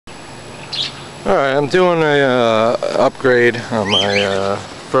Alright, I'm doing a upgrade on my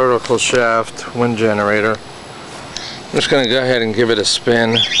vertical shaft wind generator. I'm just going to go ahead and give it a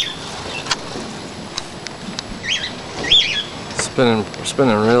spin. Spinning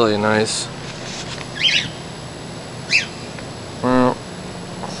really nice. Well,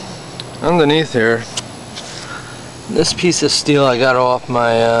 underneath here, this piece of steel I got off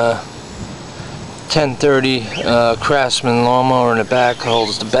my 1030 Craftsman lawnmower in the back,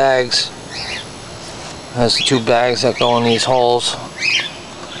 holds the bags. Has the two bags that go in these holes.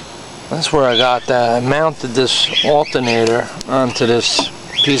 That's where I got that. I mounted this alternator onto this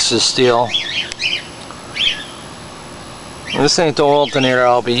piece of steel. This ain't the alternator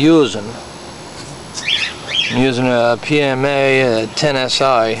I'll be using. I'm using a PMA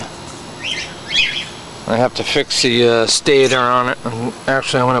 10SI. I have to fix the stator on it.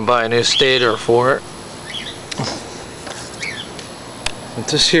 Actually, I'm going to buy a new stator for it. But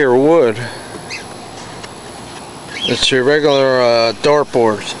this here wood, it's your regular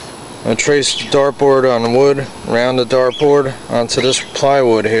dartboard. I traced the dartboard on wood, around the dartboard, onto this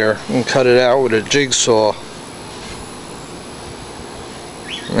plywood here, and cut it out with a jigsaw.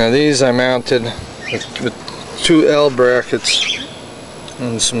 Now these I mounted with two L brackets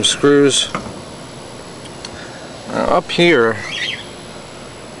and some screws. Now up here,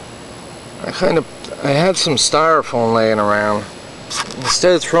 I had some styrofoam laying around.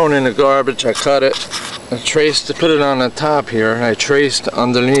 Instead of throwing it in the garbage, I cut it. I traced to put it on the top here, and I traced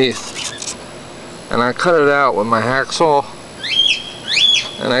underneath, and I cut it out with my hacksaw,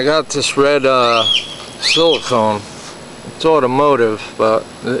 and I got this red silicone. It's automotive, but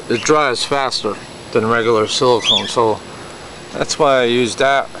it dries faster than regular silicone, so that's why I used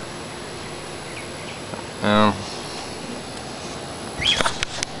that. And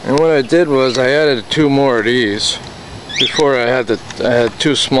what I did was I added two more of these. Before I had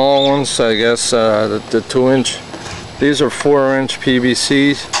two small ones, I guess, the 2-inch. These are 4-inch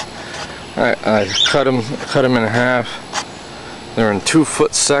PVCs. I cut them in half. They're in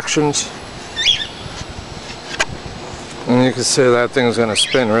 2-foot sections. And you can see that thing's going to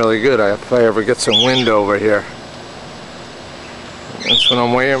spin really good if I ever get some wind over here. That's what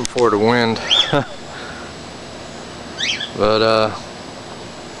I'm waiting for, the wind. But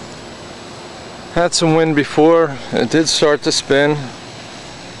had some wind before. It did start to spin,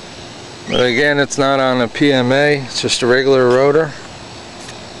 but again, it's not on a PMA, it's just a regular rotor.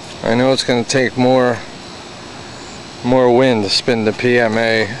 I know it's going to take more wind to spin the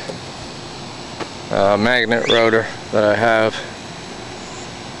PMA magnet rotor that I have.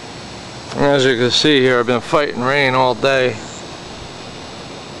 And as you can see here, I've been fighting rain all day.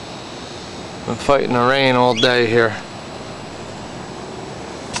 Been fighting the rain all day here.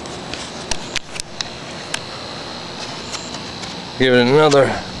 Give it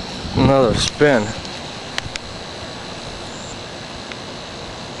another spin.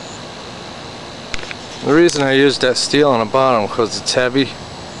 The reason I used that steel on the bottom because it's heavy,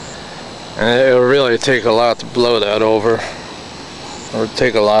 and it will really take a lot to blow that over. It would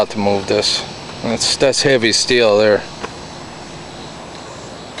take a lot to move this. That's heavy steel there.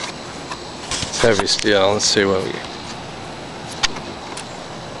 It's heavy steel. Let's see what we get.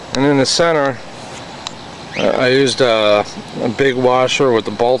 And in the center, I used a big washer with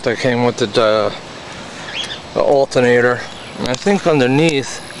the bolt that came with the alternator, and I think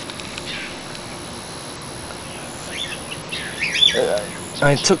underneath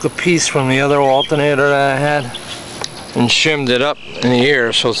I took a piece from the other alternator that I had and shimmed it up in the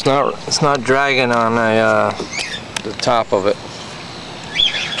ear, so it's not dragging on the top of it.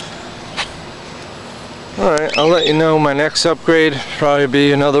 Alright, I'll let you know my next upgrade. Probably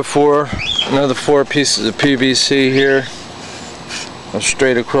be another four pieces of PVC here. Go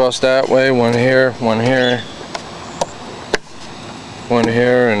straight across that way. One here, one here, one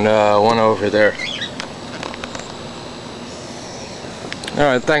here, and one over there.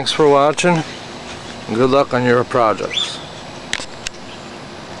 Alright, thanks for watching. Good luck on your project.